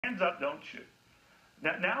hands up, don't shoot.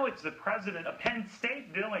 Now it's the president of Penn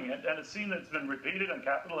State doing it, and a scene that's been repeated on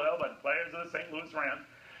Capitol Hill by the players of the St. Louis Rams.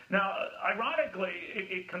 Now, ironically,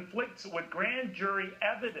 it conflicts with grand jury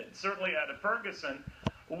evidence, certainly out of Ferguson,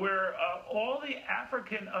 where all the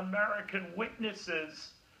African-American witnesses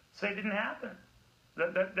say it didn't happen, that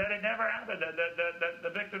it never happened, that the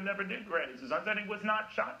victim never did graze his arms, and he was not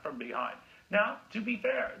shot from behind. Now, to be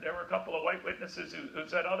fair, there were a couple of white witnesses who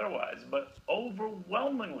said otherwise, but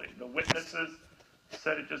overwhelmingly the witnesses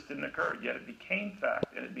said it just didn't occur, yet it became fact,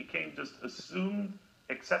 and it became just assumed,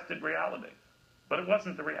 accepted reality. But it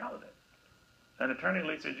wasn't the reality. And attorney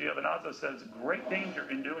Lisa Giovinazzo says, great danger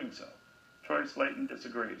in doing so. Troy Slayton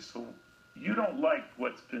disagrees. So you don't like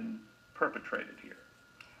what's been perpetrated here?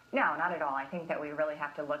 No, not at all. I think that we really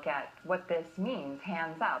have to look at what this means,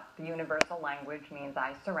 hands up. The universal language means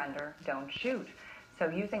I surrender, don't shoot. So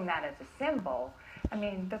using that as a symbol, I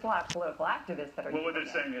mean, there's a lot of political activists that are Well, what they're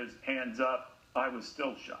saying is, hands up, I was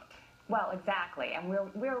still shot. Well, exactly. And we're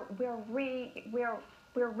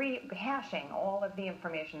rehashing all of the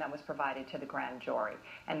information that was provided to the grand jury.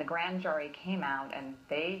 And the grand jury came out, and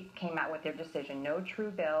they came out with their decision. No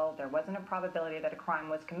true bill. There wasn't a probability that a crime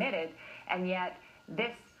was committed. And yet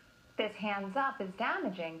this hands up is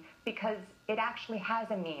damaging because it actually has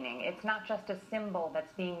a meaning. It's not just a symbol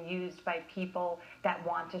that's being used by people that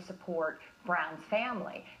want to support Brown's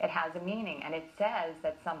family. It has a meaning, and it says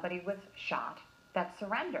that somebody was shot that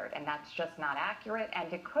surrendered, and that's just not accurate,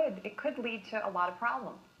 and it could lead to a lot of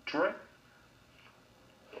problems. Troy?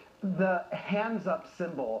 The hands up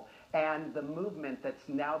symbol and the movement that's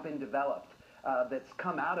now been developed, that's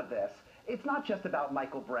come out of this, it's not just about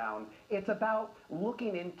Michael Brown. It's about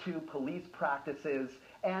looking into police practices,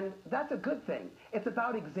 and that's a good thing. It's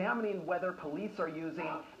about examining whether police are using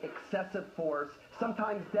excessive force,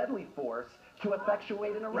 sometimes deadly force, to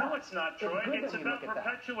effectuate an arrest. No, it's not, Troy. It's about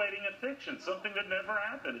perpetuating a fiction, something that never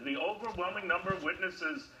happened. The overwhelming number of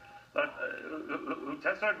witnesses who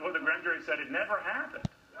testified before the grand jury said it never happened.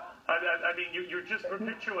 I mean, you're just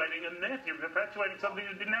perpetuating a myth. You're perpetuating something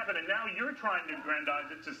that didn't happen. And now you're trying to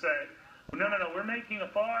aggrandize it to say, no, we're making a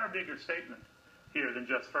far bigger statement here than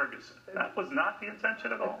just Ferguson. That was not the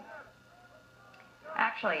intention at all.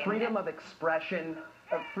 Actually, freedom of expression,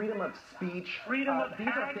 freedom of speech, freedom of these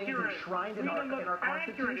are things enshrined in our accurate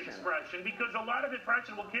Constitution. Expression, because a lot of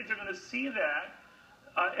impressionable kids are going to see that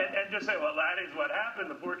and just say, well, that is what happened.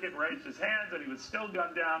 The poor kid raised his hands and he was still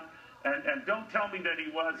gunned down. And don't tell me that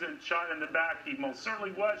he wasn't shot in the back. He most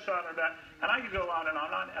certainly was shot in the back. And I could go on and on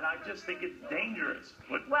and on. And I just think it's dangerous.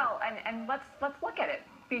 Well, and let's look at it.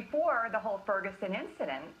 Before the whole Ferguson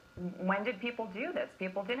incident, when did people do this?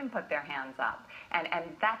 People didn't put their hands up. And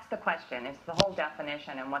that's the question. It's the whole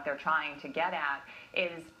definition, and what they're trying to get at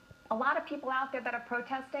is a lot of people out there that are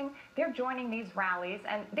protesting, they're joining these rallies,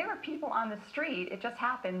 and there are people on the street. It just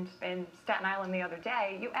happened in Staten Island the other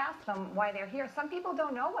day. You ask them why they're here. Some people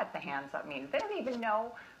don't know what the hands up means. They don't even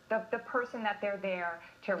know the person that they're there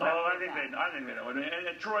to represent. Oh, I think they know.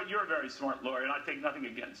 And Troy, you're a very smart lawyer, and I take nothing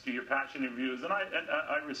against you, your passionate views, and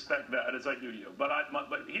I respect that as I do you. But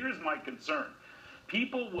here's my concern.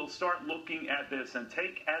 People will start looking at this and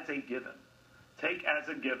take as a given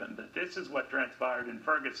that this is what transpired in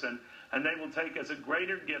Ferguson, and they will take as a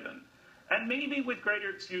greater given, and maybe with greater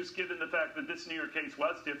excuse given the fact that this New York case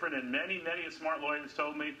was different, and many smart lawyers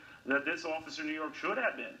told me that this officer in New York should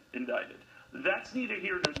have been indicted. That's neither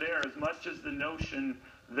here nor there as much as the notion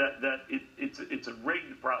that it's a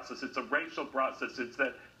rigged process, it's a racial process, it's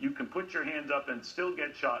that you can put your hands up and still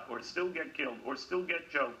get shot, or still get killed, or still get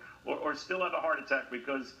choked, or still have a heart attack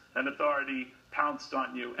because an authority pounced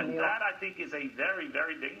on you. And Neil, that, I think, is a very,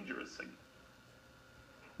 very dangerous thing.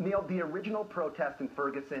 Neil, the original protest in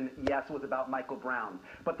Ferguson, yes, was about Michael Brown.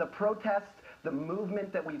 But the protest, the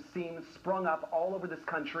movement that we've seen sprung up all over this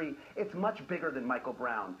country, it's much bigger than Michael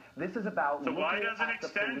Brown. This is about why does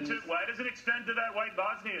it extend to that white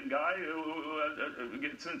Bosnian guy who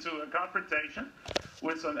gets into a confrontation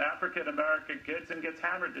with some African-American kids and gets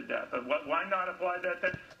hammered to death? Why not apply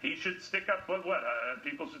that? He should stick up,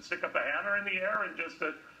 people should stick up a hammer in the air and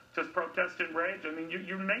just protest in rage? I mean,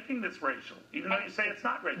 you're making this racial, even though you say it's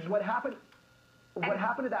not racial. What happened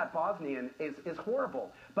to that Bosnian is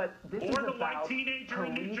horrible. But this is the about white teenager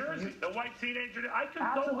in New Jersey. The white teenager. I could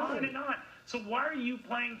go on and on. So why are you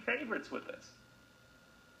playing favorites with this?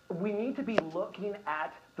 We need to be looking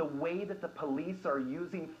at the way that the police are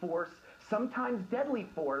using force, sometimes deadly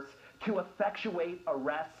force, to effectuate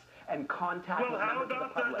arrests and contact Well, with how members of the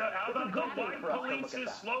about the public. how It's a about good the thing white for us to look at police's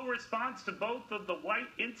that. slow response to both of the white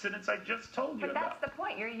incidents I just told you But about? that's the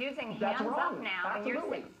point. You're using That's hands wrong. up now,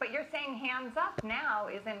 Absolutely. but you're saying hands up now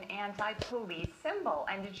is an anti-police symbol,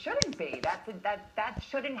 and it shouldn't be. That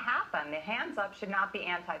shouldn't happen. The hands up should not be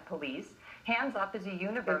anti-police. Hands up is a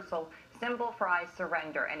universal symbol for I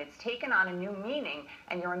surrender, and it's taken on a new meaning,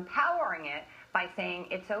 and you're empowering it by saying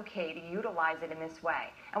it's okay to utilize it in this way.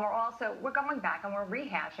 And we're going back and we're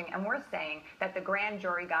rehashing and we're saying that the grand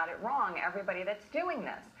jury got it wrong, everybody that's doing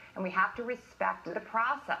this. And we have to respect the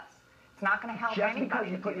process. It's not going to help Just anybody.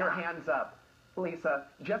 because you put your hands up, Lisa,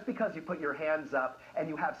 just because you put your hands up and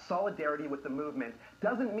you have solidarity with the movement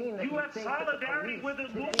doesn't mean that You have think that the solidarity police with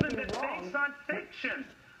a did movement anything that's wrong. based on fiction.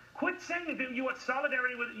 Quit saying that you have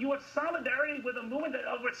solidarity with a movement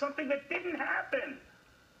over something that didn't happen.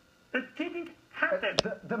 That didn't happen.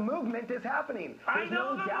 The movement is happening. I There's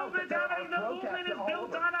know no the doubt that movement's there are happening. The movement protests is all built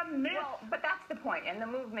over. on a myth. Well, but that's the point, and the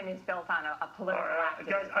movement is built on a political All right,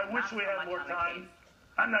 guys, activism, I wish not we so had much more on the time. case.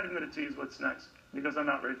 I'm not even going to tease what's next because I'm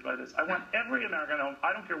outraged by this. I want every American home,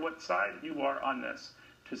 I don't care what side you are on this,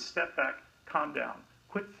 to step back, calm down,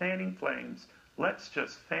 quit fanning flames. Let's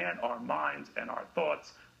just fan our minds and our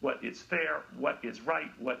thoughts. What is fair, what is right,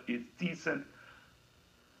 what is decent,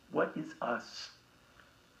 what is us.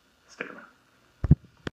 Stick around.